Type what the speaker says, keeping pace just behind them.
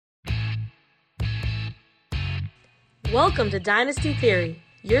Welcome to Dynasty Theory,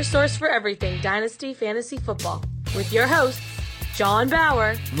 your source for everything Dynasty Fantasy Football, with your hosts, John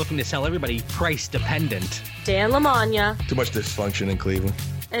Bauer. I'm looking to sell everybody price-dependent. Dan Lamagna. Too much dysfunction in Cleveland.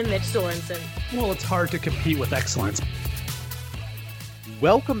 And Mitch Sorensen. Well, it's hard to compete with excellence.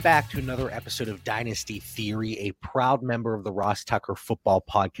 Welcome back to another episode of Dynasty Theory, a proud member of the Ross Tucker Football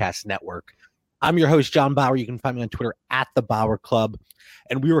Podcast Network. I'm your host, John Bauer. You can find me on Twitter at The Bauer Club.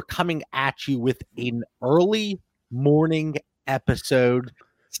 And we were coming at you with an early morning episode,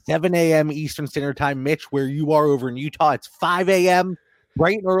 7 a.m. Eastern Standard Time. Mitch, where you are over in Utah, it's 5 a.m.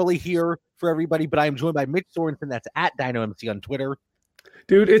 bright and early here for everybody. But I am joined by Mitch Sorensen. That's at DynoMC on Twitter.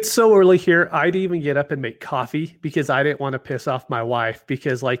 Dude, it's so early here. I didn't even get up and make coffee because I didn't want to piss off my wife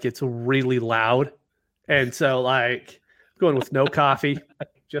because, it's really loud. And so, going with no coffee,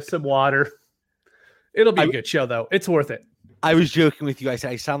 just some water. It'll be a good show, though. It's worth it. I was joking with you. I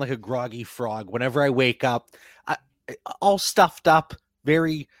said I sound like a groggy frog. Whenever I wake up, all stuffed up,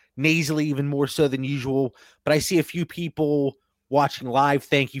 very nasally, even more so than usual. But I see a few people watching live.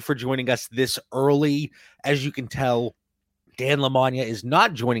 Thank you for joining us this early. As you can tell, Dan Lamagna is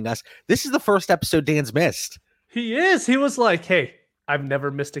not joining us. This is the first episode Dan's missed. He is. He was like, hey, I've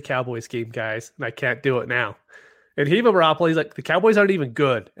never missed a Cowboys game, guys, and I can't do it now. And he even he's like, the Cowboys aren't even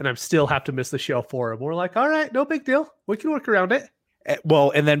good, and I still have to miss the show for him. We're like, all right, no big deal. We can work around it. Well,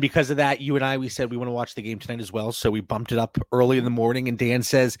 and then because of that, you and I, we said we want to watch the game tonight as well. So we bumped it up early in the morning, and Dan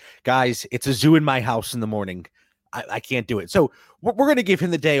says, guys, it's a zoo in my house in the morning. I can't do it. So we're going to give him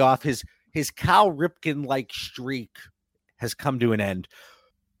the day off. His Cal Ripken-like streak has come to an end.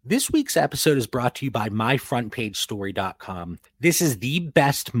 This week's episode is brought to you by myfrontpagestory.com. This is the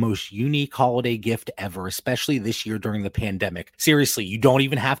best, most unique holiday gift ever, especially this year during the pandemic. Seriously, you don't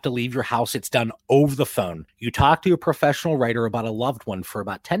even have to leave your house. It's done over the phone. You talk to a professional writer about a loved one for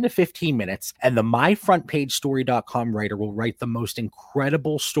about 10 to 15 minutes, and the myfrontpagestory.com writer will write the most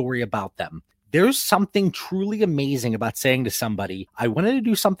incredible story about them. There's something truly amazing about saying to somebody, I wanted to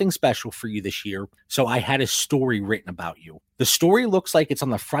do something special for you this year, so I had a story written about you. The story looks like it's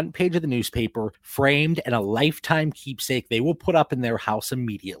on the front page of the newspaper, framed, and a lifetime keepsake they will put up in their house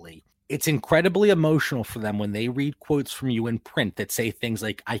immediately. It's incredibly emotional for them when they read quotes from you in print that say things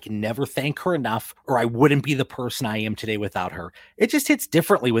like, I can never thank her enough, or I wouldn't be the person I am today without her. It just hits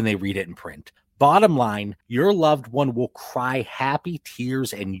differently when they read it in print. Bottom line, your loved one will cry happy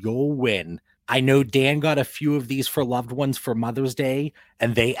tears and you'll win. I know Dan got a few of these for loved ones for Mother's Day,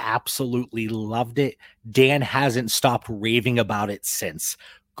 and they absolutely loved it. Dan hasn't stopped raving about it since.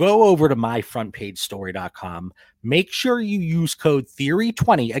 Go over to myfrontpagestory.com. Make sure you use code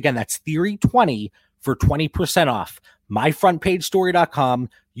Theory20. Again, that's Theory20 for 20% off. Myfrontpagestory.com.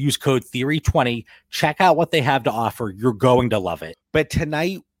 Use code Theory20. Check out what they have to offer. You're going to love it. But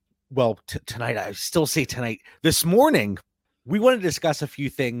tonight, tonight, I still say tonight, this morning, we want to discuss a few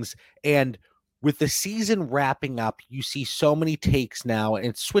things, and with the season wrapping up, you see so many takes now, and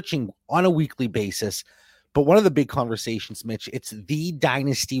it's switching on a weekly basis. But one of the big conversations, Mitch, it's the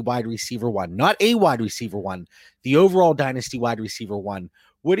Dynasty wide receiver one, not a wide receiver one, the overall Dynasty wide receiver one.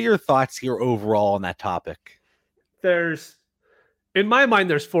 What are your thoughts here overall on that topic? In my mind,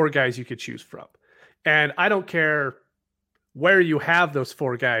 there's four guys you could choose from. And I don't care where you have those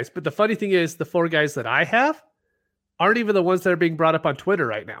four guys. But the funny thing is, the four guys that I have aren't even the ones that are being brought up on Twitter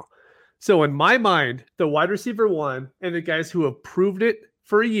right now. So in my mind, the wide receiver one and the guys who have proved it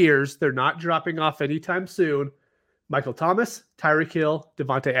for years, they're not dropping off anytime soon. Michael Thomas, Tyreek Hill,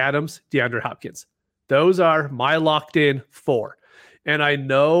 Devontae Adams, DeAndre Hopkins. Those are my locked in four. And I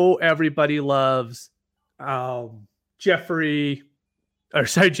know everybody loves Jefferson.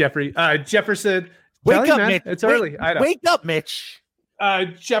 Wake up, Mitch. It's early. I know. Wake up, Mitch.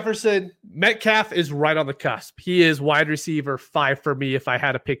 Jefferson, Metcalf is right on the cusp. He is wide receiver 5 for me if I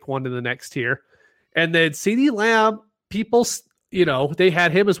had to pick one in the next tier. And then CeeDee Lamb, people, they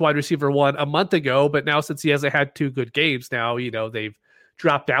had him as wide receiver 1 a month ago, but now since he hasn't had 2 good games now, they've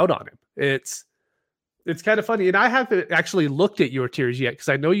dropped out on him. It's kind of funny. And I haven't actually looked at your tiers yet because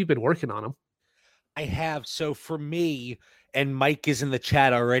I know you've been working on them. I have. So for me, and Mike is in the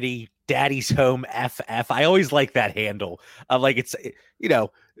chat already, Daddy's Home FF. I always like that handle. It's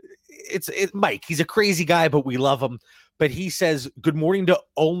Mike. He's a crazy guy, but we love him. But he says, good morning to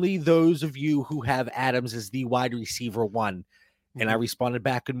only those of you who have Adams as the wide receiver 1. And I responded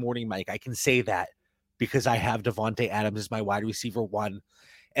back, good morning, Mike. I can say that because I have Devontae Adams as my wide receiver 1.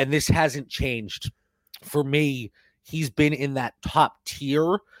 And this hasn't changed. For me, he's been in that top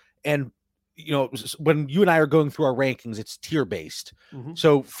tier. And when you and I are going through our rankings, it's tier based. Mm-hmm.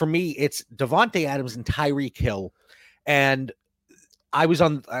 So for me, it's Devontae Adams and Tyreek Hill. And I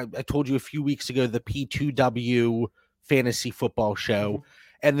told you a few weeks ago, the P2W fantasy football show.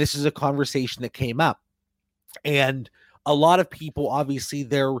 And this is a conversation that came up. And a lot of people, obviously,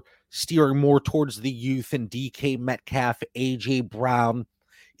 they're steering more towards the youth and DK Metcalf, AJ Brown,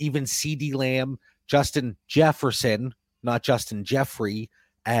 even CD Lamb, Justin Jefferson, not Justin Jeffrey,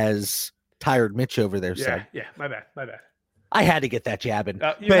 as Tired Mitch over there said. Yeah, my bad. I had to get that jab in.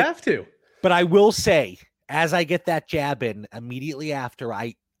 You have to. But I will say, as I get that jab in, immediately after,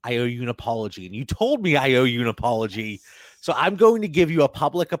 I owe you an apology. And you told me I owe you an apology. So I'm going to give you a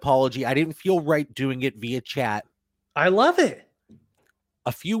public apology. I didn't feel right doing it via chat. I love it.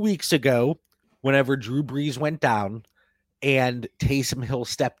 A few weeks ago, whenever Drew Brees went down and Taysom Hill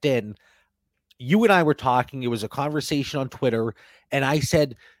stepped in, you and I were talking. It was a conversation on Twitter. And I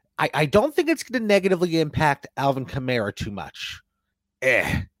said, I don't think it's going to negatively impact Alvin Kamara too much.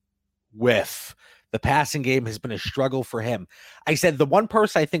 Whiff. The passing game has been a struggle for him. I said the one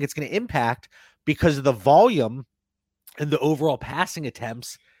person I think it's going to impact because of the volume and the overall passing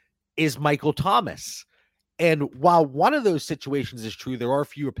attempts is Michael Thomas. And while one of those situations is true, there are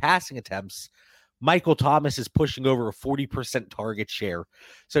fewer passing attempts. Michael Thomas is pushing over a 40% target share.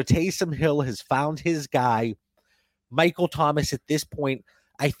 So Taysom Hill has found his guy. Michael Thomas at this point,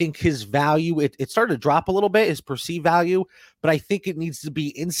 I think his value, it started to drop a little bit, his perceived value, but I think it needs to be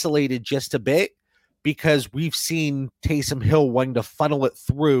insulated just a bit because we've seen Taysom Hill wanting to funnel it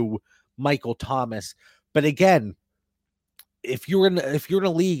through Michael Thomas. But again, if you're in a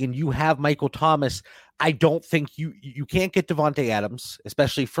league and you have Michael Thomas, I don't think you can't get Devontae Adams,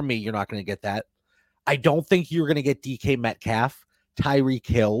 especially for me. You're not going to get that. I don't think you're going to get DK Metcalf, Tyreek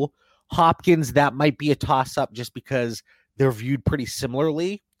Hill, Hopkins. That might be a toss up just because they're viewed pretty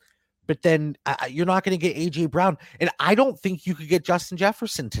similarly. But then you're not going to get AJ Brown, and I don't think you could get Justin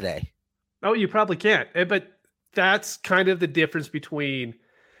Jefferson today. Oh, you probably can't. But that's kind of the difference between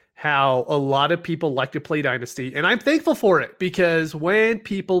how a lot of people like to play Dynasty. And I'm thankful for it because when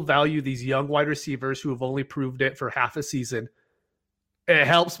people value these young wide receivers who have only proved it for half a season, it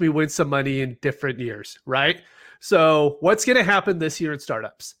helps me win some money in different years, right? So what's going to happen this year in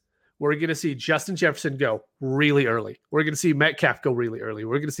startups? We're going to see Justin Jefferson go really early. We're going to see Metcalf go really early.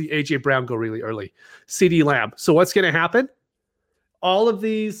 We're going to see AJ Brown go really early. CD Lamb. So what's going to happen? All of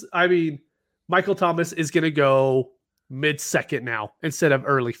these, Michael Thomas is going to go mid-second now instead of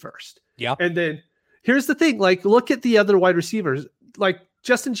early first. Yeah. And then here's the thing, look at the other wide receivers.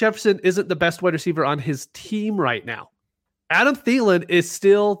 Justin Jefferson isn't the best wide receiver on his team right now. Adam Thielen is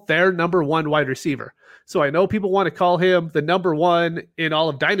still their number one wide receiver. So I know people want to call him the number one in all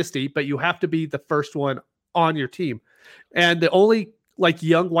of Dynasty, but you have to be the first one on your team. And the only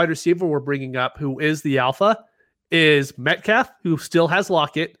young wide receiver we're bringing up who is the alpha is Metcalf, who still has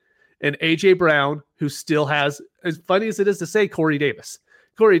Lockett, and AJ Brown, who still has, as funny as it is to say, Corey Davis.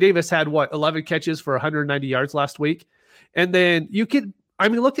 Corey Davis had 11 catches for 190 yards last week. And then look at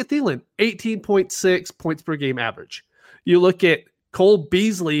Thielen, 18.6 points per game average. You look at Cole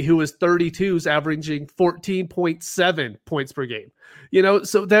Beasley, who is 32s, averaging 14.7 points per game.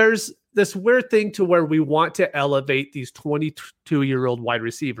 So there's this weird thing to where we want to elevate these 22-year-old wide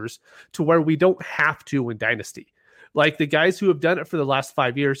receivers to where we don't have to in Dynasty. The guys who have done it for the last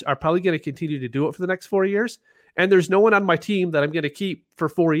 5 years are probably going to continue to do it for the next 4 years. And there's no one on my team that I'm going to keep for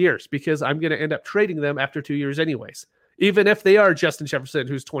 4 years because I'm going to end up trading them after 2 years anyways, even if they are Justin Jefferson,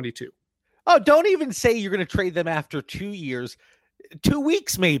 who's 22. Oh, don't even say you're going to trade them after 2 years. 2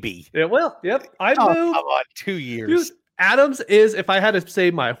 weeks, maybe. It will. Yep. Moved. Come on, 2 years. Dude, Adams is, if I had to say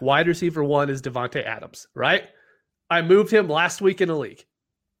my wide receiver one is Devontae Adams, right? I moved him last week in the league.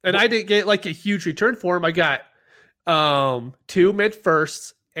 And I didn't get a huge return for him. I got 2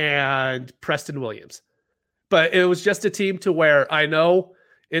 mid-firsts and Preston Williams. But it was just a team to where I know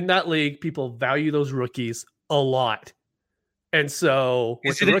in that league, people value those rookies a lot. And so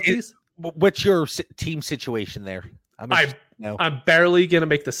with the rookies... What's your team situation there? I'm barely going to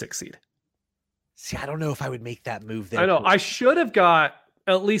make the 6th seed. See, I don't know if I would make that move there. I know. I should have got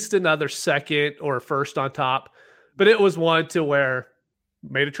at least another second or first on top, but it was one to where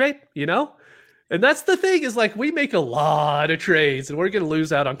made a trade, And that's the thing is we make a lot of trades and we're going to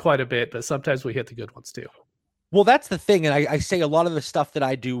lose out on quite a bit, but sometimes we hit the good ones too. Well, that's the thing. And I say a lot of the stuff that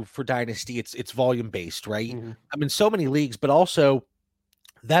I do for Dynasty, it's volume based, right? Mm-hmm. I'm in so many leagues, but also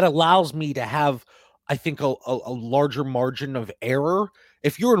that allows me to have, I think, a larger margin of error.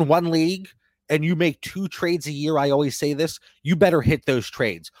 If you're in one league and you make 2 trades a year, I always say this, you better hit those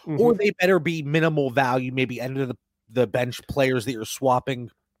trades. Mm-hmm. Or they better be minimal value, maybe end of the bench players that you're swapping,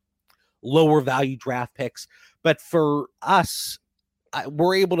 lower value draft picks. But for us,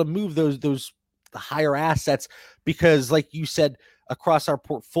 we're able to move those higher assets because, like you said, across our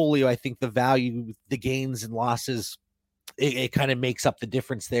portfolio, I think the value, the gains and losses it kind of makes up the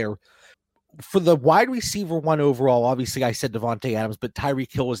difference there. For the wide receiver one overall, obviously I said Devontae Adams, but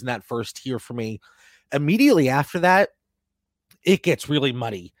Tyreek Hill was in that first tier for me. Immediately after that, it gets really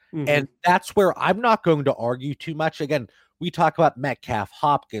muddy. And that's where I'm not going to argue too much. Again, we talk about Metcalf,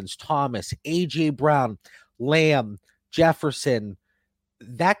 Hopkins, Thomas, A.J. Brown, Lamb, Jefferson,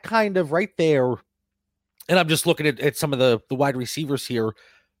 that kind of right there. And I'm just looking at some of the wide receivers here.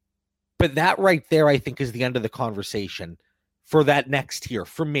 But that right there, I think, is the end of the conversation for that next tier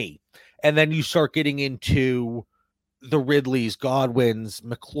for me. And then you start getting into the Ridleys, Godwins,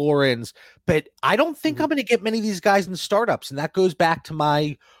 McLaurins. But I don't think I'm going to get many of these guys in startups. And that goes back to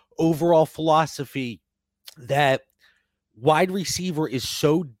my overall philosophy that wide receiver is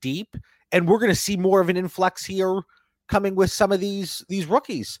so deep. And we're going to see more of an influx here coming with some of these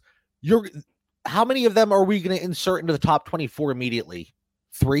rookies. How many of them are we going to insert into the top 24 immediately?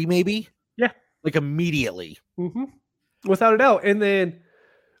 3, maybe? Yeah. Like immediately. Without a doubt. And then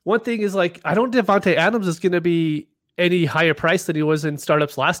one thing is like, I don't think Devontae Adams is going to be any higher price than he was in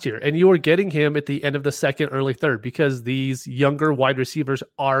startups last year. And you were getting him at the end of the second, early third, because these younger wide receivers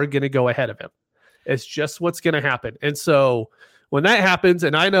are going to go ahead of him. It's just what's going to happen. And so when that happens,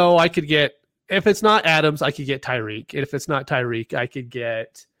 and I know I could get, if it's not Adams, I could get Tyreek. And if it's not Tyreek, I could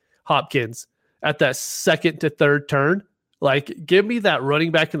get Hopkins at that second to third turn. Like, give me that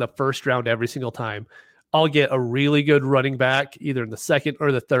running back in the first round every single time. I'll get a really good running back either in the second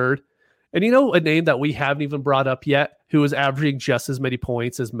or the third. And you know, a name that we haven't even brought up yet, who is averaging just as many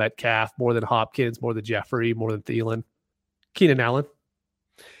points as Metcalf, more than Hopkins, more than Jeffrey, more than Thielen, Keenan Allen.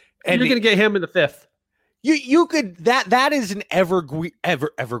 And you're going to get him in the fifth. You could, that is an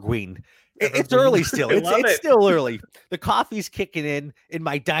evergreen. It's early still. It's still early. The coffee's kicking in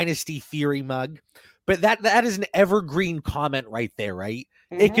my Dynasty theory mug. But that is an evergreen comment right there, right?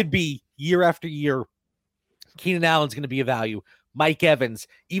 It could be year after year. Keenan Allen's going to be a value. Mike Evans,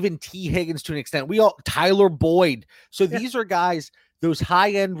 even T. Higgins to an extent. Tyler Boyd. So these are guys, those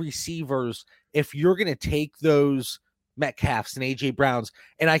high-end receivers, if you're going to take those Metcalfs and A.J. Browns,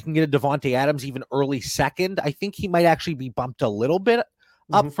 and I can get a Devontae Adams even early second, I think he might actually be bumped a little bit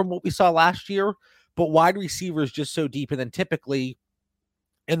up from what we saw last year. But wide receiver is just so deep. And then typically,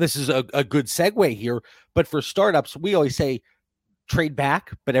 and this is a good segue here, but for startups, we always say trade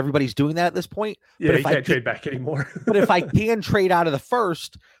back, but everybody's doing that at this point. Yeah, but you can't trade back anymore. But if I can trade out of the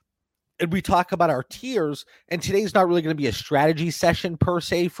first, and we talk about our tiers, and today's not really going to be a strategy session per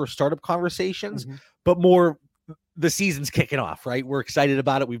se for startup conversations, but more the season's kicking off, right? We're excited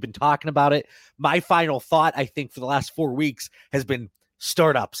about it. We've been talking about it. My final thought, I think, for the last 4 weeks has been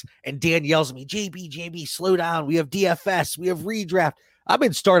startups. And Dan yells at me, JB, slow down. We have DFS. We have redraft. I'm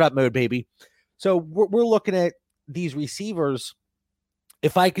in startup mode, baby. So we're looking at these receivers.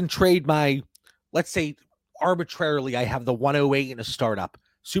 If I can trade let's say arbitrarily, I have the 108 in a startup,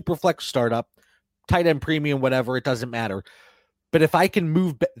 Superflex startup, tight end premium, whatever, it doesn't matter. But if I can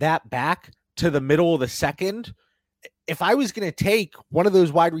move that back to the middle of the second, if I was going to take one of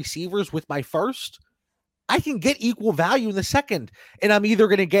those wide receivers with my first, I can get equal value in the second. And I'm either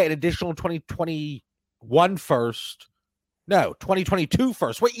going to get an additional 2021 first. No, 2022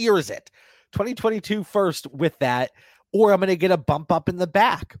 first. What year is it? 2022 first with that. Or I'm going to get a bump up in the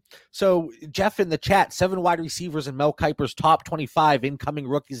back. So Jeff in the chat, 7 wide receivers in Mel Kiper's top 25 incoming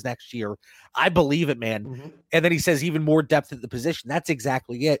rookies next year. I believe it, man. And then he says even more depth at the position. That's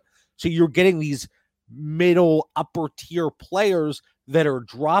exactly it. So you're getting these middle upper tier players that are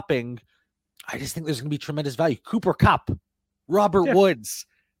dropping. I just think there's going to be tremendous value. Cooper Kupp, Robert Woods,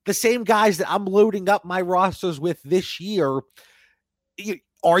 the same guys that I'm loading up my rosters with this year.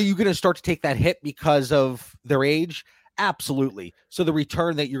 Are you going to start to take that hit because of their age? Absolutely. So the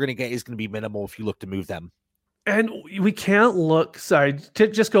return that you're going to get is going to be minimal if you look to move them. And we can't look, to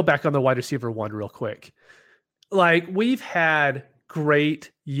just go back on the wide receiver one real quick. Like, we've had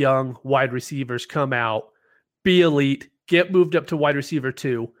great young wide receivers come out, be elite, get moved up to wide receiver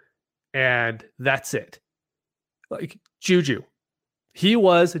 2, and that's it. Like Juju. He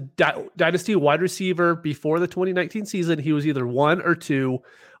was Dynasty wide receiver before the 2019 season. He was either 1 or 2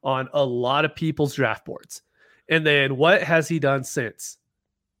 on a lot of people's draft boards. And then what has he done since?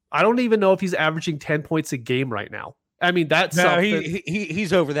 I don't even know if he's averaging 10 points a game right now. I mean, that's something.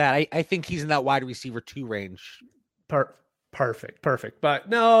 He's over that. I think he's in that wide receiver 2 range. Perfect. But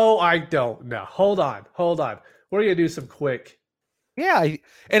no, I don't. No, hold on. We're going to do some quick. Yeah.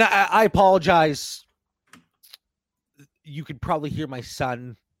 And I apologize. You could probably hear my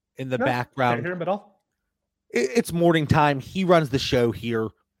son in the background. Can't hear him at all. It's morning time. He runs the show here.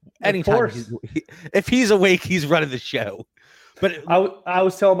 Anytime if he's awake, he's running the show. But I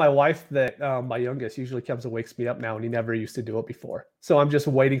was telling my wife that my youngest usually comes and wakes me up now, and he never used to do it before. So I'm just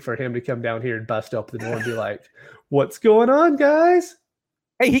waiting for him to come down here and bust open the door and be like, "What's going on, guys?"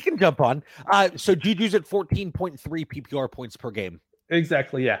 hey, he can jump on. So Juju's at 14.3 PPR points per game.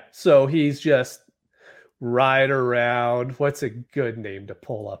 Exactly, yeah. So he's just right around. What's a good name to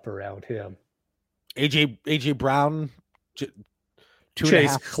pull up around him? AJ Brown,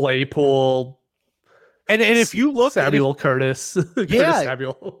 Chase Claypool, and if you look, Samuel Curtis, yeah,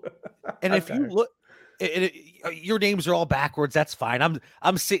 Samuel. And if you look, your names are all backwards. That's fine.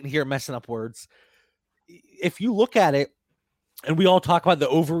 I'm sitting here messing up words. If you look at it, and we all talk about the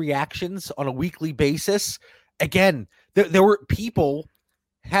overreactions on a weekly basis. Again, there were people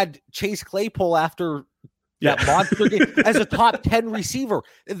had Chase Claypool after that monster game as a top 10 receiver.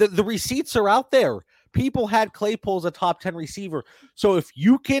 The receipts are out there. People had Claypool as a top 10 receiver. So if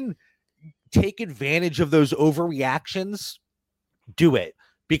you can take advantage of those overreactions, do it.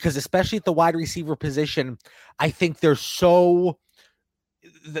 Because especially at the wide receiver position, I think there's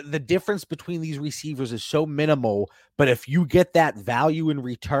the difference between these receivers is so minimal, but if you get that value in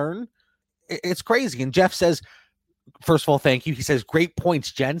return, it's crazy. And Jeff says, first of all, thank you. He says, great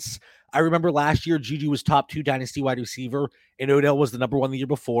points, gents. I remember last year, Juju was top 2 dynasty wide receiver, and Odell was the number 1 the year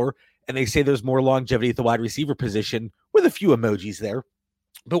before. And they say there's more longevity at the wide receiver position with a few emojis there.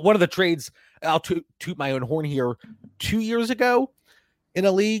 But one of the trades, I'll toot my own horn here, 2 years ago in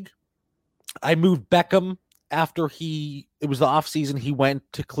a league, I moved Beckham after it was the offseason. He went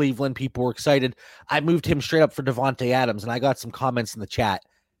to Cleveland. People were excited. I moved him straight up for Devontae Adams, and I got some comments in the chat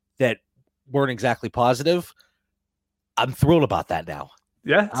that weren't exactly positive. I'm thrilled about that now.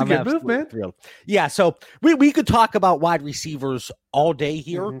 Yeah, it's a good move, man. Thrilled. Yeah, so we could talk about wide receivers all day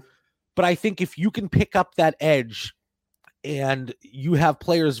here, but I think if you can pick up that edge and you have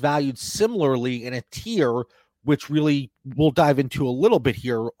players valued similarly in a tier, which really we'll dive into a little bit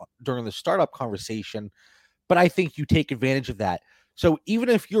here during the startup conversation, but I think you take advantage of that. So even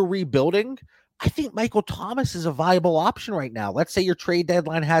if you're rebuilding, I think Michael Thomas is a viable option right now. Let's say your trade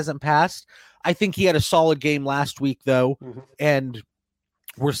deadline hasn't passed. I think he had a solid game last week, though, and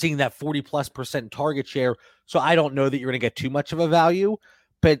we're seeing that 40+% target share. So I don't know that you're going to get too much of a value,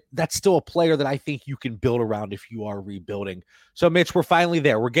 but that's still a player that I think you can build around if you are rebuilding. So, Mitch, we're finally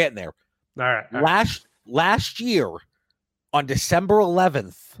there. We're getting there. All right. Last year, on December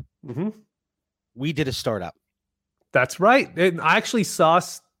 11th, we did a startup. That's right. And I actually saw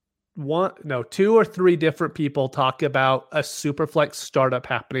 2 or 3 different people talk about a Superflex startup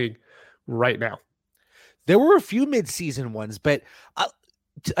happening right now. There were a few mid-season ones, but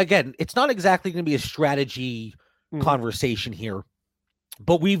again, it's not exactly going to be a strategy conversation here.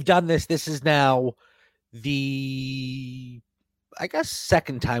 But we've done this. This is now the, I guess,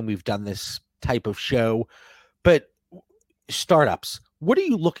 second time we've done this type of show. But startups, what are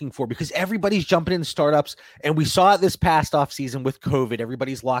you looking for? Because everybody's jumping in startups, and we saw it this past offseason with COVID.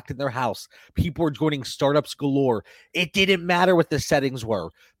 Everybody's locked in their house. People are joining startups galore. It didn't matter what the settings were.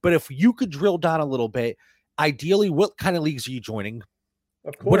 But if you could drill down a little bit, ideally, what kind of leagues are you joining?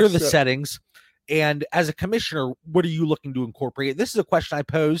 Of course, what are the settings? And as a commissioner, what are you looking to incorporate? This is a question I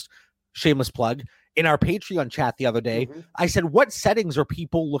posed, shameless plug, in our Patreon chat the other day. I said, what settings are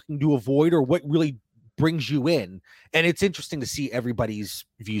people looking to avoid, or what really brings you in? And it's interesting to see everybody's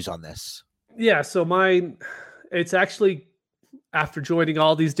views on this. Yeah, so mine, it's actually, after joining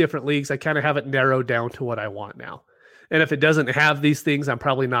all these different leagues, I kind of have it narrowed down to what I want now. And if it doesn't have these things, I'm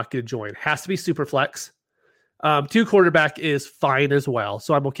probably not going to join. It has to be super flex. 2 quarterback is fine as well,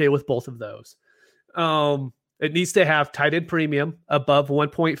 so I'm okay with both of those. It needs to have tight end premium above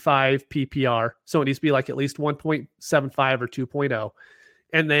 1.5 PPR. So it needs to be like at least 1.75 or 2.0.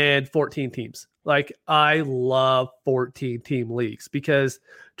 And then 14 teams. Like, I love 14 team leagues, because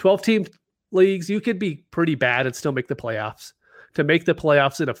 12 team leagues, you could be pretty bad and still make the playoffs. To make the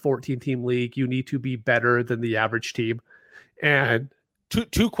playoffs in a 14 team league, you need to be better than the average team. And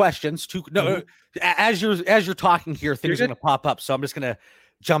two questions. As you're talking here, things are going to pop up. So I'm just going to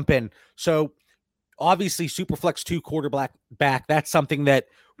jump in. So obviously, Superflex 2 quarterback back, that's something that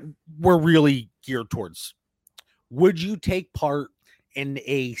we're really geared towards. Would you take part in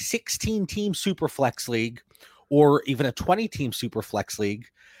a 16-team Superflex league, or even a 20-team Superflex league,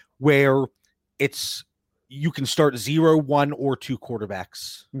 where you can start 0, 1, or 2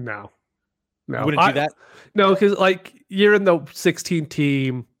 quarterbacks? No. You wouldn't do that? No, because you're in the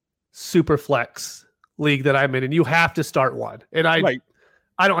 16-team Superflex league that I'm in, and you have to start one. And I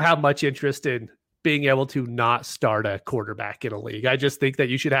don't have much interest in being able to not start a quarterback in a league. I just think that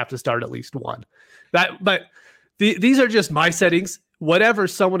you should have to start at least one. But these are just my settings. whatever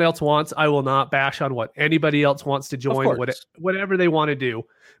someone else wants, I will not bash on what anybody else wants to join, whatever they want to do.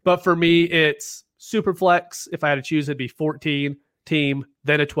 But for me, it's super flex. If I had to choose, it'd be 14 team,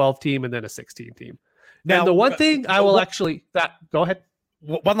 then a 12 team, and then a 16 team. Now, and the one thing I will go ahead.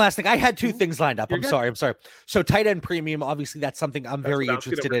 One last thing. I had two things lined up. I'm sorry. So tight end premium, obviously that's something I'm very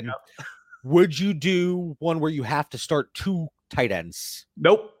interested in. Would you do one where you have to start 2 tight ends?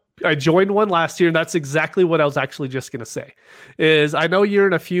 Nope. I joined one last year, and that's exactly what I was actually just going to say. Is I know you're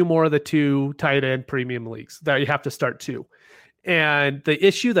in a few more of the 2 tight end premium leagues that you have to start 2. And the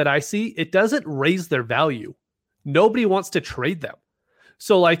issue that I see, it doesn't raise their value. Nobody wants to trade them.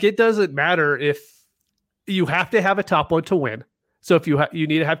 So like, it doesn't matter if you have to have a top one to win. So if you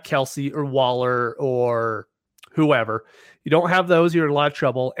need to have Kelsey or Waller or whoever, you don't have those, you're in a lot of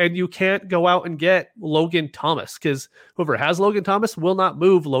trouble. And you can't go out and get Logan Thomas, because whoever has Logan Thomas will not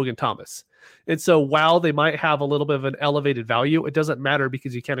move Logan Thomas. And so while they might have a little bit of an elevated value, it doesn't matter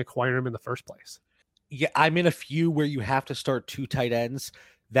because you can't acquire him in the first place. Yeah, I'm in a few where you have to start 2 tight ends.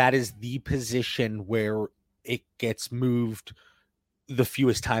 That is the position where it gets moved the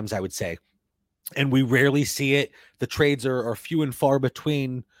fewest times, I would say. And we rarely see it. The trades are few and far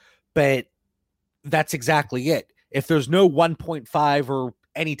between, but that's exactly it. If there's no 1.5 or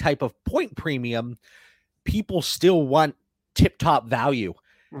any type of point premium, people still want tip-top value.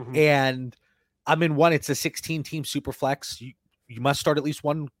 Mm-hmm. And I'm in one, it's a 16-team super flex. You must start at least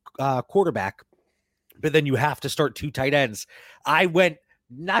 1 quarterback, but then you have to start 2 tight ends. I went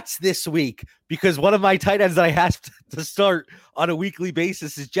nuts this week because one of my tight ends that I have to start on a weekly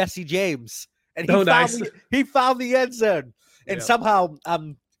basis is Jesse James. And he found the end zone. And somehow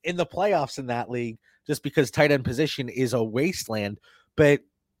I'm in the playoffs in that league just because tight end position is a wasteland. But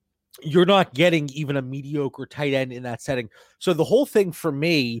you're not getting even a mediocre tight end in that setting. So the whole thing for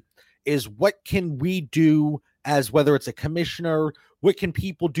me is, what can we do as whether it's a commissioner, what can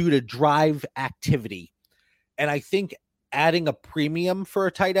people do to drive activity? And I think adding a premium for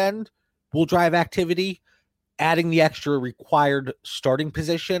a tight end will drive activity. Adding the extra required starting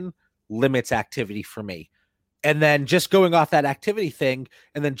position limits activity for me. And then just going off that activity thing,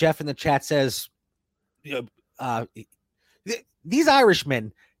 and then Jeff in the chat says, these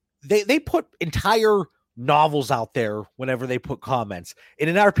Irishmen, they put entire novels out there whenever they put comments. And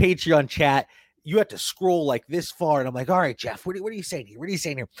in our Patreon chat, you have to scroll like this far. And I'm like, all right, Jeff, what are you saying here? What are you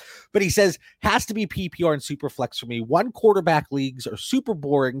saying here? But he says, has to be PPR and super flex for me. 1 quarterback leagues are super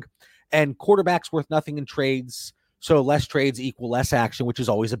boring, and quarterbacks worth nothing in trades. So less trades equal less action, which is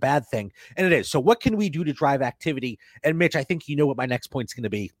always a bad thing. And it is. So what can we do to drive activity? And Mitch, I think you know what my next point's going to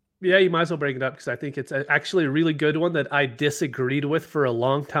be. Yeah, you might as well bring it up because I think it's actually a really good one that I disagreed with for a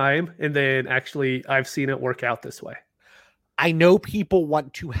long time. And then actually I've seen it work out this way. I know people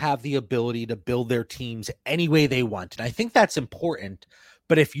want to have the ability to build their teams any way they want. And I think that's important.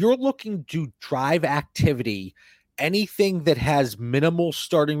 But if you're looking to drive activity, anything that has minimal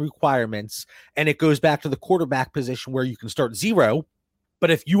starting requirements, and it goes back to the quarterback position where you can start 0, but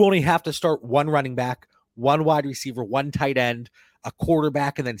if you only have to start 1 running back, 1 wide receiver, 1 tight end, a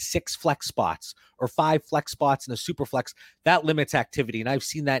quarterback, and then 6 flex spots or 5 flex spots and a super flex, that limits activity. And I've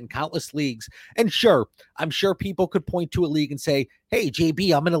seen that in countless leagues. And sure, I'm sure people could point to a league and say, hey,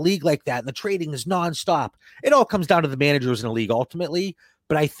 JB, I'm in a league like that, and the trading is nonstop. It all comes down to the managers in a league ultimately.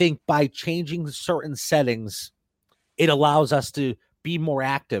 But I think by changing certain settings, it allows us to be more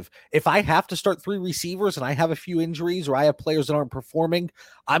active. If I have to start 3 receivers and I have a few injuries or I have players that aren't performing,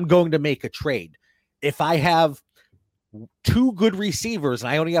 I'm going to make a trade. If I have 2 good receivers and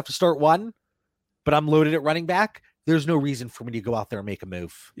I only have to start 1, but I'm loaded at running back, there's no reason for me to go out there and make a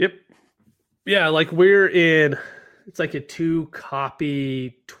move. Yep. Yeah, like it's like a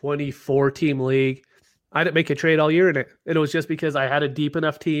 2-copy 24-team league. I didn't make a trade all year in it. And it was just because I had a deep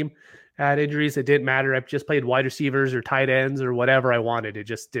enough team. Had injuries, it didn't matter. I just played wide receivers or tight ends or whatever I wanted. It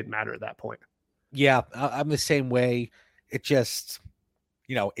just didn't matter at that point. Yeah, I'm the same way. It just,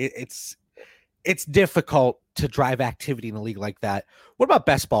 it's difficult to drive activity in a league like that. What about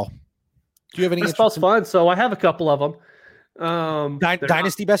best ball? Do you have any? Best ball's fun. So I have a couple of them.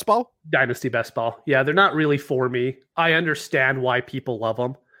 Dynasty best ball? Dynasty best ball. Yeah, they're not really for me. I understand why people love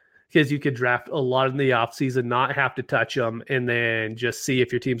them, because you could draft a lot in the offseason, not have to touch them, and then just see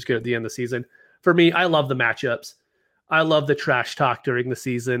if your team's good at the end of the season. For me, I love the matchups. I love the trash talk during the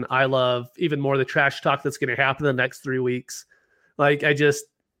season. I love even more the trash talk that's going to happen in the next 3 weeks.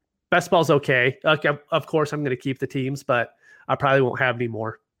 Best ball's okay. Of course, I'm going to keep the teams, but I probably won't have any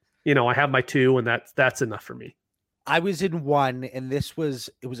more. I have my 2, and that's enough for me. I was in 1, and it was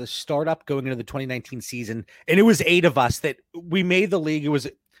a startup going into the 2019 season, and it was 8 of us that we made the league. It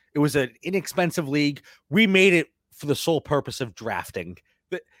was an inexpensive league. We made it for the sole purpose of drafting.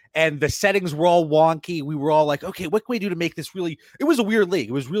 And the settings were all wonky. We were all like, okay, what can we do to make this really, it was a weird league.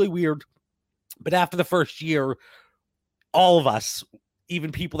 It was really weird. But after the first year, all of us,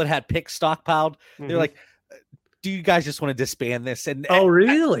 even people that had picks stockpiled, they're like, do you guys just want to disband this? And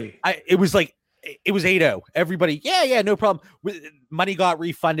really? It was like, it was 8-0. Everybody, yeah, no problem. Money got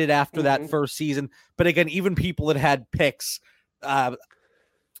refunded after that first season. But again, even people that had picks, one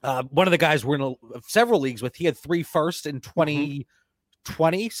of the guys we're in several leagues with, he had 3 firsts in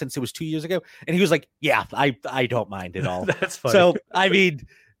 2020, since it was 2 years ago. And he was like, yeah, I don't mind at all. That's funny. So, I mean,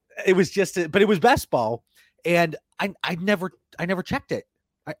 it was just, but it was best ball. And I never checked it.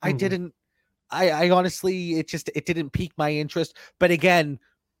 I didn't, I honestly, it didn't pique my interest. But again,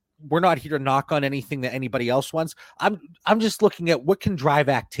 we're not here to knock on anything that anybody else wants. I'm just looking at what can drive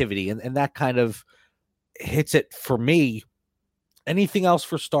activity, and that kind of hits it for me. Anything else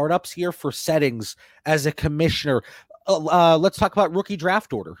for startups here for settings as a commissioner? Let's talk about rookie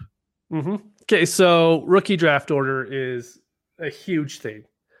draft order. Okay, so rookie draft order is a huge thing.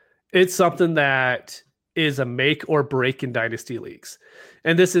 It's something that is a make or break in dynasty leagues.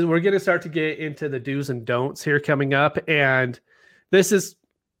 And we're going to start to get into the do's and don'ts here coming up. And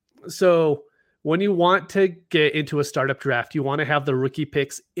so when you want to get into a startup draft, you want to have the rookie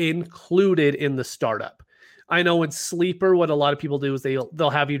picks included in the startup. I know in Sleeper, what a lot of people do is they'll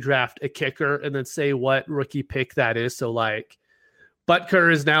have you draft a kicker and then say what rookie pick that is. So like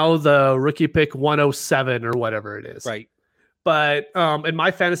Butker is now the rookie pick 107 or whatever it is. Right. But in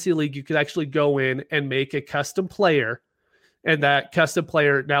my fantasy league, you could actually go in and make a custom player. And that custom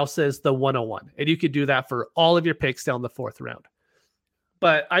player now says the 101. And you could do that for all of your picks down the 4th round.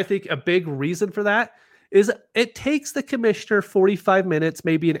 But I think a big reason for that is it takes the commissioner 45 minutes,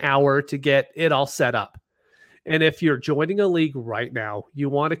 maybe an hour to get it all set up. And if you're joining a league right now, you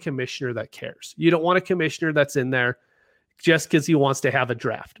want a commissioner that cares. You don't want a commissioner that's in there just because he wants to have a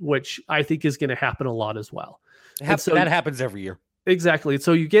draft, which I think is going to happen a lot as well. That happens every year. Exactly.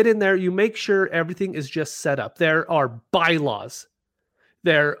 So you get in there, you make sure everything is just set up. There are bylaws.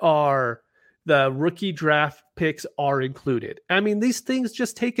 The rookie draft picks are included. I mean, these things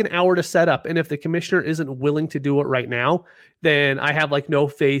just take an hour to set up. And if the commissioner isn't willing to do it right now, then I have like no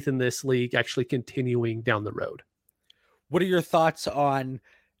faith in this league actually continuing down the road. What are your thoughts on,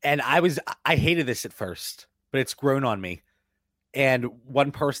 and I hated this at first, but it's grown on me. And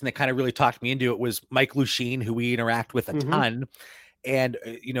one person that kind of really talked me into it was Mike Lucine, who we interact with a ton. And,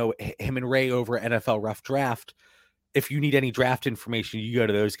 him and Ray over at NFL Rough Draft. If you need any draft information, you go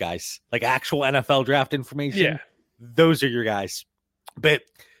to those guys, like actual NFL draft information. Yeah. Those are your guys. But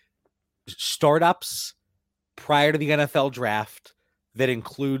startups prior to the NFL draft that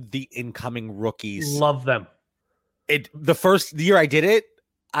include the incoming rookies. Love them. The first year I did it,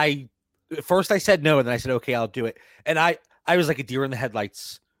 I said no, and then I said, okay, I'll do it. And I was like a deer in the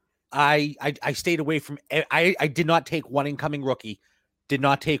headlights. I stayed away from, I did not take one incoming rookie, did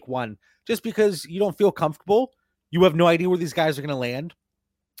not take one, just because you don't feel comfortable. You have no idea where these guys are going to land.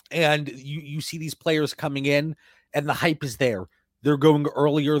 And you see these players coming in and the hype is there. They're going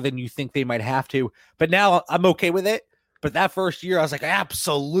earlier than you think they might have to. But now I'm okay with it. But that first year I was like,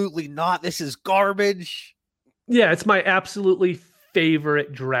 absolutely not. This is garbage. Yeah, it's my absolutely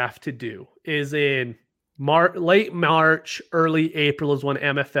favorite draft to do is in late March, early April is when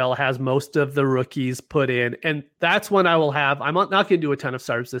MFL has most of the rookies put in. And that's when I will have, I'm not going to do a ton of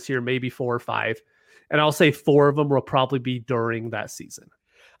starts this year, maybe 4 or 5. And I'll say 4 of them will probably be during that season.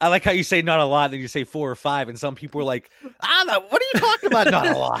 I like how you say not a lot, then you say 4 or 5, and some people are like, what are you talking about? Not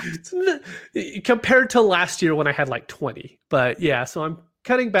a lot. Compared to last year when I had like 20. But yeah, so I'm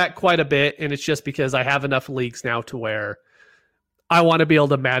cutting back quite a bit, and it's just because I have enough leagues now to where I want to be able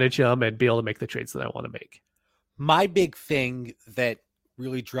to manage them and be able to make the trades that I want to make. My big thing that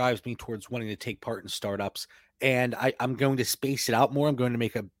really drives me towards wanting to take part in startups, and I'm going to space it out more. I'm going to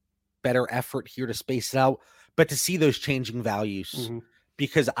make a better effort here to space it out, but to see those changing values,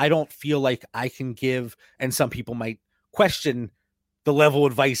 because I don't feel like I can give, and some people might question the level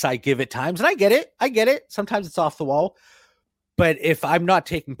of advice I give at times. And I get it. Sometimes it's off the wall, but if I'm not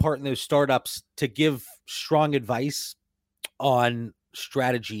taking part in those startups to give strong advice on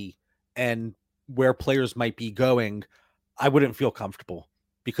strategy and where players might be going, I wouldn't feel comfortable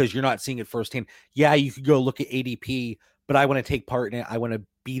because you're not seeing it firsthand. Yeah, you could go look at ADP, but I want to take part in it. I want to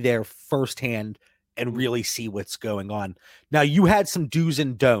be there firsthand and really see what's going on. Now, you had some do's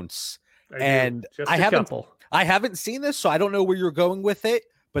and don'ts, and I haven't seen this, so I don't know where you're going with it,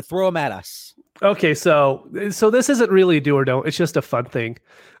 but throw them at us. Okay, so this isn't really a do or don't. It's just a fun thing.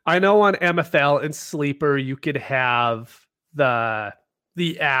 I know on MFL and Sleeper, you could have the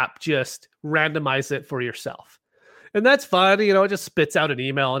app just randomize it for yourself. And that's fun. You know, it just spits out an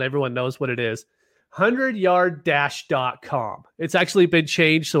email and everyone knows what it is. 100yarddash.com. It's actually been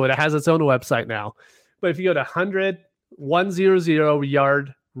changed, so it has its own website now. But if you go to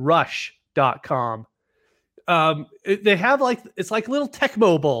 100yardrush.com, they have it's like little Tech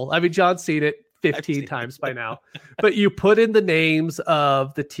Mobile. I mean, John's seen it 15 times by now. But you put in the names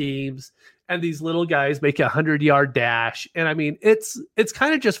of the teams, and these little guys make a 100-yard dash. And I mean, it's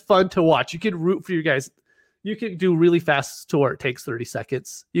kind of just fun to watch. You can root for your guys. You can do really fast to where it takes 30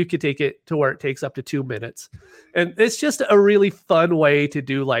 seconds. You could take it to where it takes up to 2 minutes. And it's just a really fun way to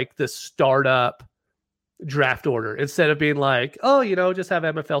do like the startup draft order instead of being like, oh, you know, just have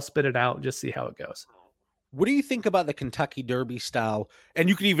MFL spit it out and just see how it goes. What do you think about the Kentucky Derby style? And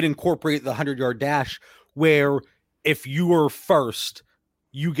you can even incorporate the 100-yard dash where if you were first,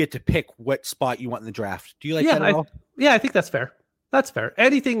 you get to pick what spot you want in the draft. Do you like that at all? Yeah, I think that's fair. That's fair.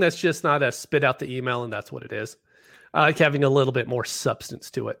 Anything that's just not a spit out the email and that's what it is. I like having a little bit more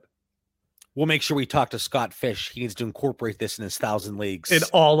substance to it. We'll make sure we talk to Scott Fish. He needs to incorporate this in his 1,000 leagues. In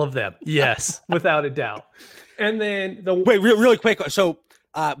all of them. Yes, without a doubt. And then wait, really quick. So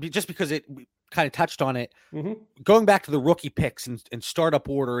just because we kind of touched on it, going back to the rookie picks and startup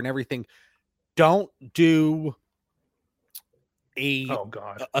order and everything, don't do a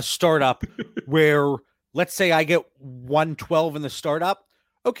startup where, let's say I get 112 in the startup.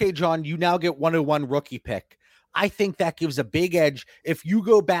 Okay, John, you now get 101 rookie pick. I think that gives a big edge. If you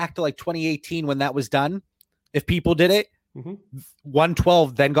go back to like 2018 when that was done, if people did it,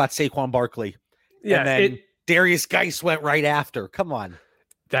 112 then got Saquon Barkley. Yeah, and then Darius Geis went right after. Come on.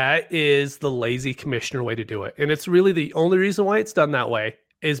 That is the lazy commissioner way to do it. And it's really the only reason why it's done that way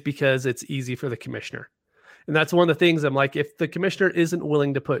is because it's easy for the commissioner. And that's one of the things I'm like, if the commissioner isn't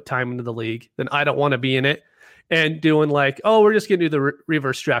willing to put time into the league, then I don't want to be in it and doing like, oh, we're just going to do the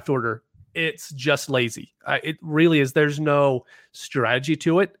reverse draft order. It's just lazy. It really is. There's no strategy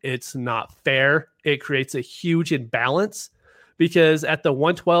to it. It's not fair. It creates a huge imbalance because at the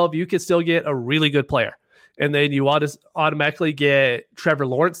 112, you could still get a really good player. And then you automatically get Trevor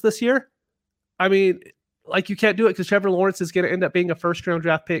Lawrence this year. I mean, like you can't do it because Trevor Lawrence is going to end up being a first-round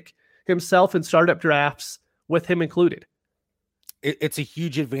draft pick himself in startup drafts with him included. It's a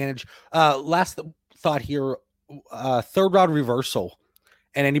huge advantage. Last thought here, third-round reversal.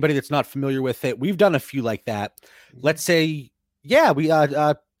 And anybody that's not familiar with it, we've done a few like that. Let's say, we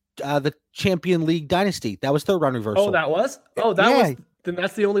the Champion League Dynasty. That was third-round reversal. Oh, that was? Oh, that was. Then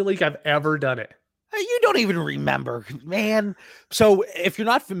that's the only league I've ever done it. You don't even remember, man. So if you're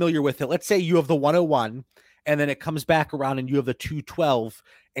not familiar with it, let's say you have the 101 and then it comes back around and you have the 212.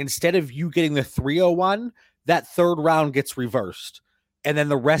 Instead of you getting the 301, that third round gets reversed. And then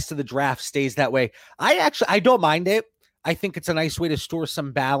the rest of the draft stays that way. I don't mind it. I think it's a nice way to store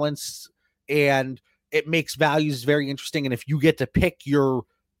some balance and it makes values very interesting. And if you get to pick your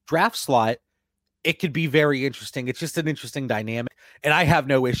draft slot, it could be very interesting. It's just an interesting dynamic. And I have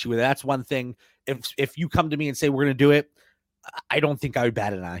no issue with it. That's one thing. If you come to me and say, we're going to do it, I don't think I would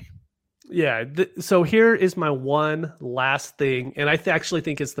bat an eye. Yeah. So here is my one last thing. And I actually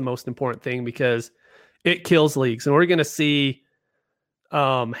think it's the most important thing because it kills leagues. And we're going to see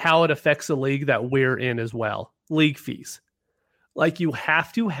how it affects the league that we're in as well. League fees. Like you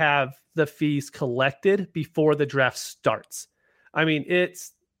have to have the fees collected before the draft starts. I mean,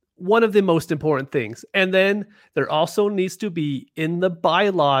 it's one of the most important things. And then there also needs to be in the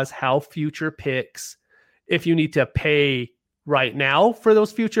bylaws how future picks, if you need to pay right now for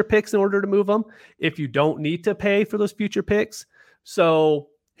those future picks in order to move them, if you don't need to pay for those future picks. So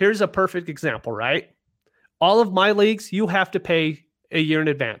here's a perfect example, right? All of my leagues, you have to pay a year in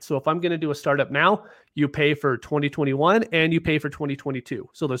advance. So if I'm going to do a startup now, you pay for 2021 and you pay for 2022.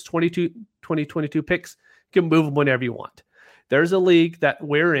 So those 2022 picks, you can move them whenever you want. There's a league that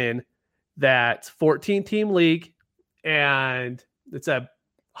we're in that's 14-team league, and it's a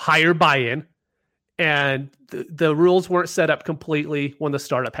higher buy-in, and the rules weren't set up completely when the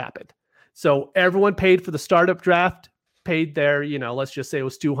startup happened. So everyone paid for the startup draft, paid their, let's just say it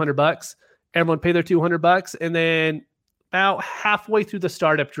was $200. Everyone paid their $200, and then about halfway through the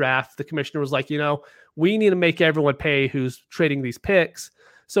startup draft, the commissioner was like, we need to make everyone pay who's trading these picks.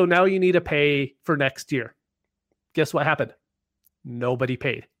 So now you need to pay for next year. Guess what happened? Nobody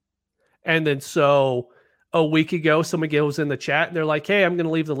paid. And then so a week ago, someone goes in the chat and they're like, hey, I'm going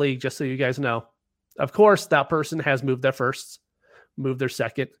to leave the league just so you guys know. Of course, that person has moved their first, moved their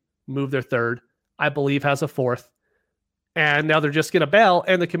second, moved their third, I believe has a fourth. And now they're just going to bail.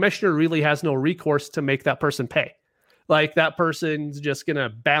 And the commissioner really has no recourse to make that person pay. Like that person's just going to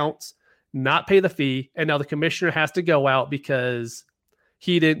bounce, not pay the fee. And now the commissioner has to go out because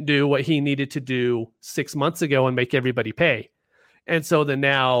he didn't do what he needed to do 6 months ago and make everybody pay. And so then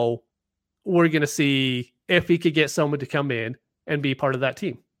now we're going to see if he could get someone to come in and be part of that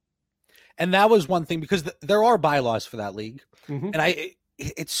team. And that was one thing, because there are bylaws for that league. Mm-hmm. And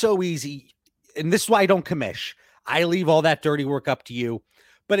it's so easy. And this is why I don't commish. I leave all that dirty work up to you,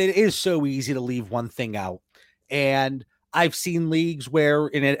 but it is so easy to leave one thing out. And I've seen leagues where,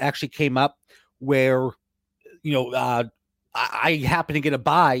 and it actually came up where, I happen to get a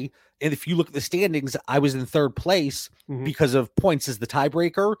bye. And if you look at the standings, I was in third place because of points as the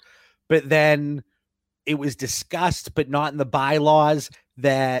tiebreaker. But then it was discussed, but not in the bylaws,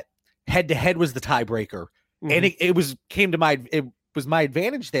 that head-to-head was the tiebreaker. And it was my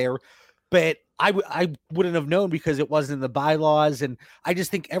advantage there. But I wouldn't have known because it wasn't in the bylaws. And I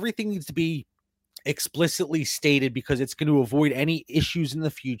just think everything needs to be explicitly stated, because it's going to avoid any issues in the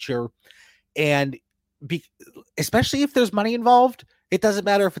future. And especially if there's money involved, it doesn't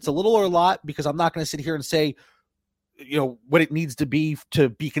matter if it's a little or a lot, because I'm not going to sit here and say, what it needs to be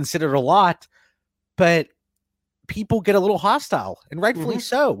considered a lot. But people get a little hostile, and rightfully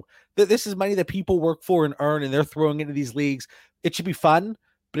so. This is money that people work for and earn, and they're throwing into these leagues. It should be fun,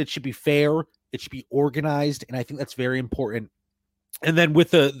 but it should be fair. It should be organized. And I think that's very important. And then with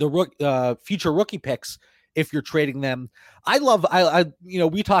the future rookie picks, if you're trading them,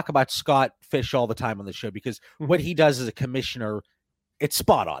 we talk about Scott Fish all the time on the show, because what he does as a commissioner, it's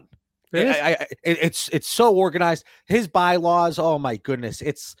spot on. It's so organized. His bylaws, oh my goodness,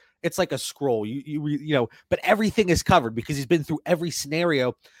 it's like a scroll. But everything is covered because he's been through every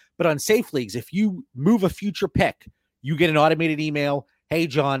scenario. But on safe leagues, if you move a future pick, you get an automated email. Hey,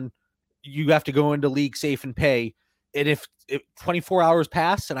 John, you have to go into League Safe and pay. And if 24 hours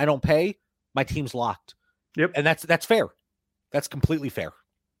pass and I don't pay, my team's locked. Yep. And that's fair. That's completely fair.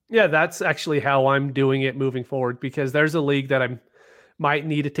 Yeah, that's actually how I'm doing it moving forward, because there's a league that I might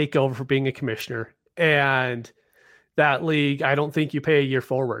need to take over for being a commissioner. And that league, I don't think you pay a year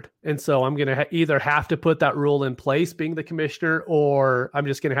forward. And so I'm going to either have to put that rule in place being the commissioner, or I'm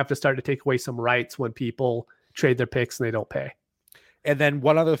just going to have to start to take away some rights when people trade their picks and they don't pay. And then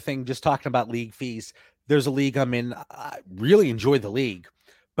one other thing, just talking about league fees, there's a league I'm in. I really enjoy the league,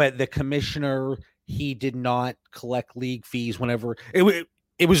 but the commissioner, he did not collect league fees whenever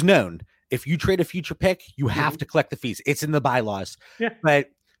it was known. If you trade a future pick, you have to collect the fees. It's in the bylaws. Yeah.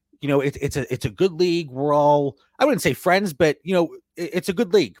 But it's a good league. We're all, I wouldn't say friends, but it's a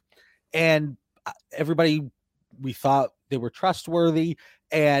good league. And everybody, we thought they were trustworthy.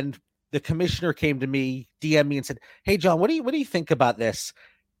 And the commissioner came to me, DM me, and said, "Hey, John, what do you think about this?"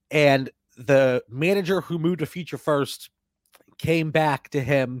 And the manager who moved to Future First came back to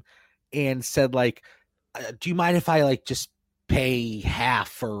him and said, do you mind if I just pay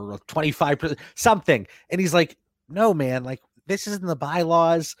half or 25%, something? And he's like, "No, man, this isn't the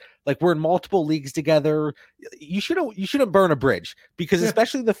bylaws. We're in multiple leagues together. You shouldn't burn a bridge, because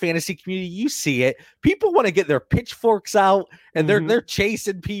especially in the fantasy community, you see it. People want to get their pitchforks out, and they're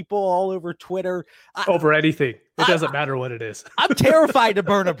chasing people all over Twitter over anything. It doesn't matter what it is. I'm terrified to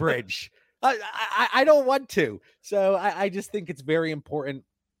burn a bridge. I don't want to. So I just think it's very important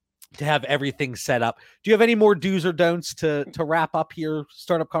to have everything set up. Do you have any more do's or don'ts to wrap up here,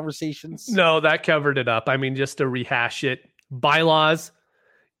 startup conversations? No, that covered it up. I mean, just to rehash it, bylaws,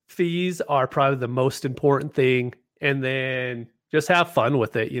 fees are probably the most important thing. And then just have fun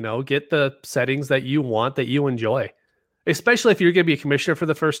with it. Get the settings that you want, that you enjoy, especially if you're going to be a commissioner for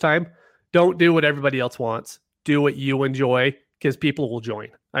the first time. Don't do what everybody else wants. Do what you enjoy, because people will join.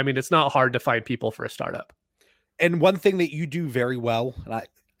 I mean, it's not hard to find people for a startup. And one thing that you do very well, and I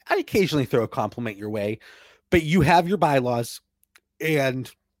occasionally throw a compliment your way, but you have your bylaws and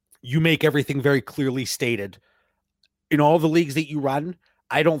you make everything very clearly stated. In all the leagues that you run,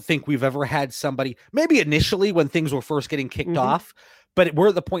 I don't think we've ever had somebody, maybe initially when things were first getting kicked off, but we're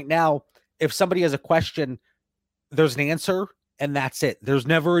at the point now, if somebody has a question, there's an answer and that's it. There's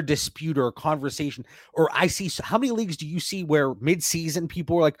never a dispute or a conversation. Or I see, how many leagues do you see where mid-season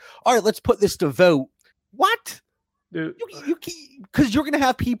people are like, all right, let's put this to vote? What? Because you're going to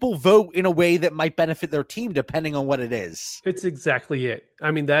have people vote in a way that might benefit their team depending on what it is. It's exactly it.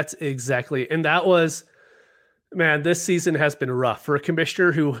 I mean, that's exactly. And that was, man, this season has been rough for a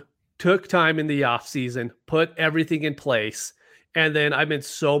commissioner who took time in the off season, put everything in place. And then I'm in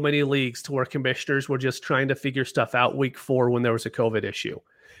so many leagues to where commissioners were just trying to figure stuff out week 4 when there was a COVID issue.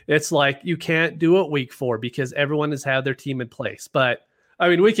 It's like, you can't do it week 4 because everyone has had their team in place. But I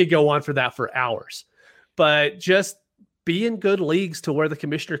mean, we could go on for that for hours, but just be in good leagues to where the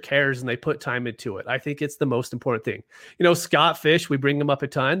commissioner cares and they put time into it. I think it's the most important thing. Scott Fish, we bring him up a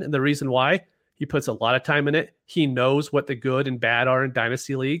ton. And the reason why, He puts a lot of time in it. He knows what the good and bad are in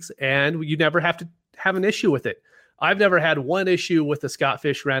dynasty leagues, and you never have to have an issue with it. I've never had one issue with the Scott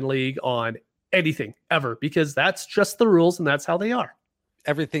Fish Ren League on anything ever, because that's just the rules and that's how they are.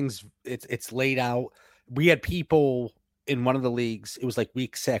 Everything's it's laid out. We had people in one of the leagues, it was like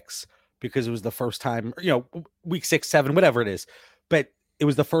week 6, because it was the first time, week 6, 7, whatever it is, but it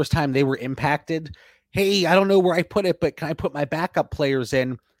was the first time they were impacted. Hey, I don't know where I put it, but can I put my backup players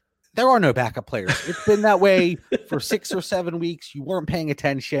in? There are no backup players. It's been that way for 6 or 7 weeks. You weren't paying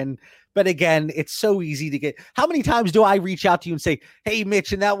attention. But again, it's so easy to get. How many times do I reach out to you and say, hey,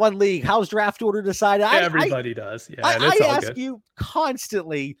 Mitch, in that one league, how's draft order decided? Everybody does. Yeah, I ask you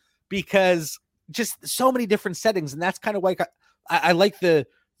constantly, because just so many different settings. And that's kind of like, I like the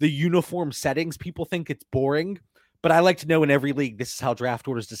uniform settings. People think it's boring, but I like to know in every league, this is how draft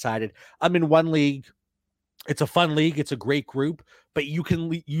order is decided. I'm in one league. It's a fun league. It's a great group, but you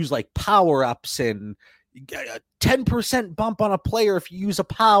can use like power ups and a 10% bump on a player if you use a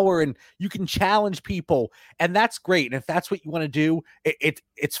power, and you can challenge people, and that's great. And if that's what you want to do,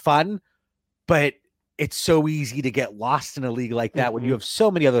 it's fun, but it's so easy to get lost in a league like that when you have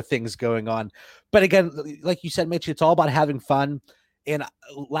so many other things going on. But again, like you said, Mitch, it's all about having fun. And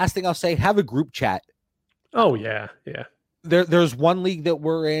last thing I'll say, have a group chat. Oh yeah. Yeah. There's one league that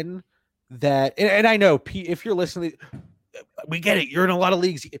we're in that, and I know if you're listening, we get it. You're in a lot of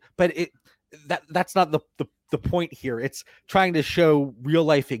leagues, but that's not the point here. It's trying to show real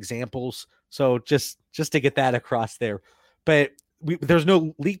life examples. So just to get that across there, but there's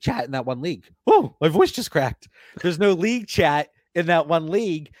no league chat in that one league. Oh, my voice just cracked. There's no league chat in that one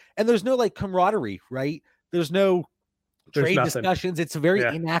league, and there's no like camaraderie, right? There's no trade discussions. It's a very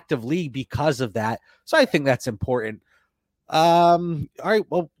inactive league because of that. So I think that's important. All right.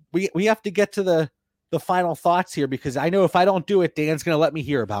 Well, we have to get to the final thoughts here, because I know if I don't do it, Dan's going to let me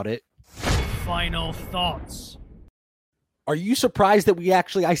hear about it. Final thoughts. Are you surprised that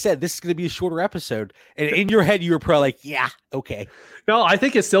I said this is going to be a shorter episode, and in your head you were probably like, yeah, okay. No, I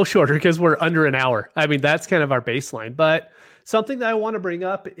think it's still shorter because we're under an hour. I mean, that's kind of our baseline. But something that I want to bring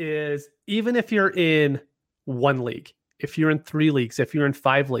up is, even if you're in one league, if you're in 3 leagues, if you're in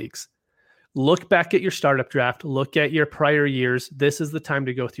 5 leagues, look back at your startup draft, look at your prior years. This is the time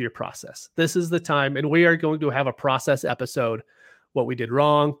to go through your process. This is the time, and we are going to have a process episode, what we did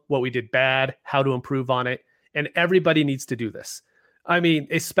wrong, what we did bad, how to improve on it. And everybody needs to do this. I mean,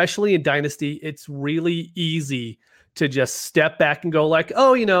 especially in Dynasty, it's really easy to just step back and go like,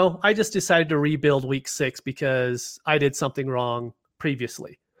 oh, I just decided to rebuild week 6 because I did something wrong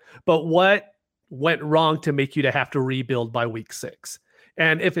previously. But what went wrong to make you to have to rebuild by week 6?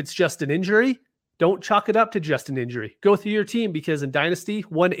 And if it's just an injury, don't chalk it up to just an injury. Go through your team, because in Dynasty,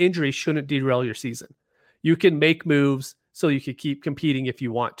 one injury shouldn't derail your season. You can make moves so you can keep competing if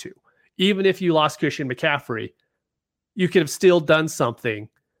you want to. Even if you lost Christian McCaffrey, you could have still done something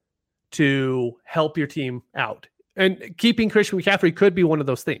to help your team out. And keeping Christian McCaffrey could be one of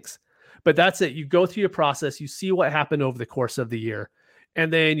those things. But that's it. You go through your process, you see what happened over the course of the year,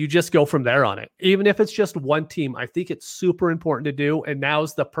 and then you just go from there on it. Even if it's just one team, I think it's super important to do. And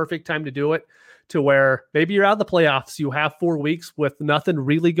now's the perfect time to do it, to where maybe you're out of the playoffs, you have 4 weeks with nothing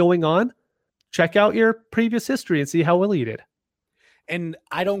really going on. Check out your previous history and see how well you did. And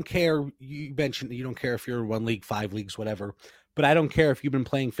I don't care. You mentioned you don't care if you're in 1 league, 5 leagues, whatever, but I don't care if you've been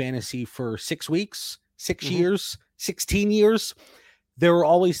playing fantasy for 6 weeks, 6 years, 16 years. There are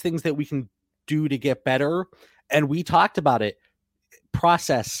always things that we can do to get better. And we talked about it.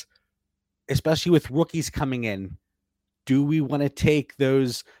 Process, especially with rookies coming in. Do we want to take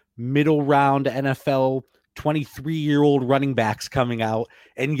those middle round NFL 23-year-old running backs coming out?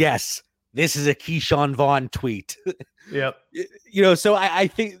 And yes, this is a Keyshawn Vaughn tweet. Yep. So I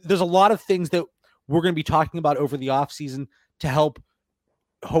think there's a lot of things that we're going to be talking about over the offseason to help,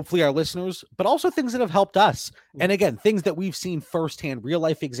 hopefully, our listeners, but also things that have helped us. And again, things that we've seen firsthand, real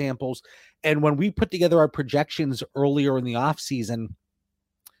life examples. And when we put together our projections earlier in the offseason,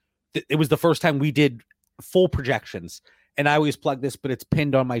 it was the first time we did full projections. And I always plug this, but it's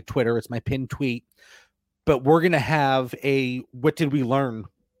pinned on my Twitter. It's my pinned tweet. But we're going to have a what did we learn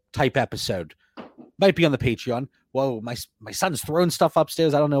type episode. Might be on the Patreon. Whoa, my son's throwing stuff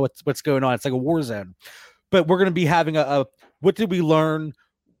upstairs. I don't know what's going on. It's like a war zone. But we're going to be having a what did we learn?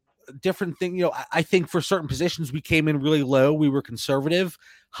 Different thing. I think for certain positions we came in really low. We were conservative.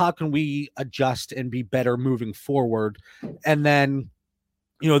 How can we adjust and be better moving forward? And then,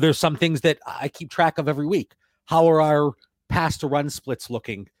 there's some things that I keep track of every week. How are our pass to run splits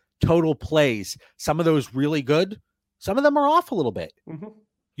looking? Total plays. Some of those really good. Some of them are off a little bit.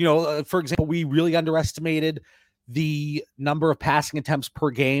 For example, we really underestimated the number of passing attempts per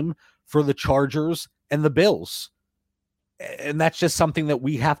game for the Chargers and the Bills. And that's just something that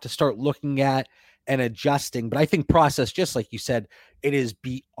we have to start looking at and adjusting. But I think process, just like you said, it is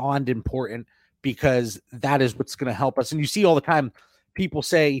beyond important because that is what's going to help us. And you see all the time people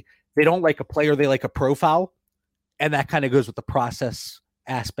say they don't like a player, they like a profile. And that kind of goes with the process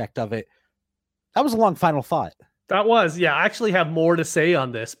aspect of it. That was a long final thought. That was, yeah. I actually have more to say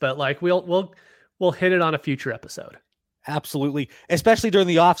on this, but like we'll hit it on a future episode. Absolutely. Especially during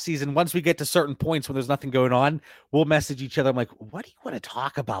the off season. Once we get to certain points when there's nothing going on, we'll message each other. I'm like, what do you want to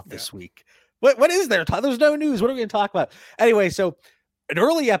talk about this week? What is there? There's no news. What are we going to talk about? Anyway, so an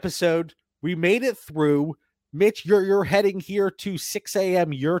early episode, we made it through. Mitch, you're heading here to 6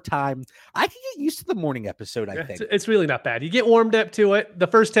 a.m. your time. I can get used to the morning episode, I think. It's really not bad. You get warmed up to it. The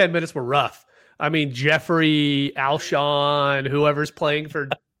first 10 minutes were rough. I mean, Jeffrey, Alshon, whoever's playing for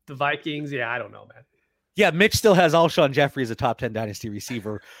the Vikings. Yeah, I don't know, man. Yeah, Mitch still has Alshon Jeffrey as a top 10 Dynasty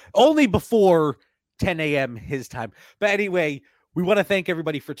receiver, only before 10 a.m. his time. But anyway, we want to thank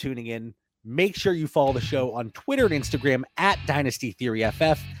everybody for tuning in. Make sure you follow the show on Twitter and Instagram at Dynasty Theory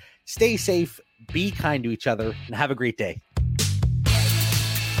FF. Stay safe, be kind to each other, and have a great day.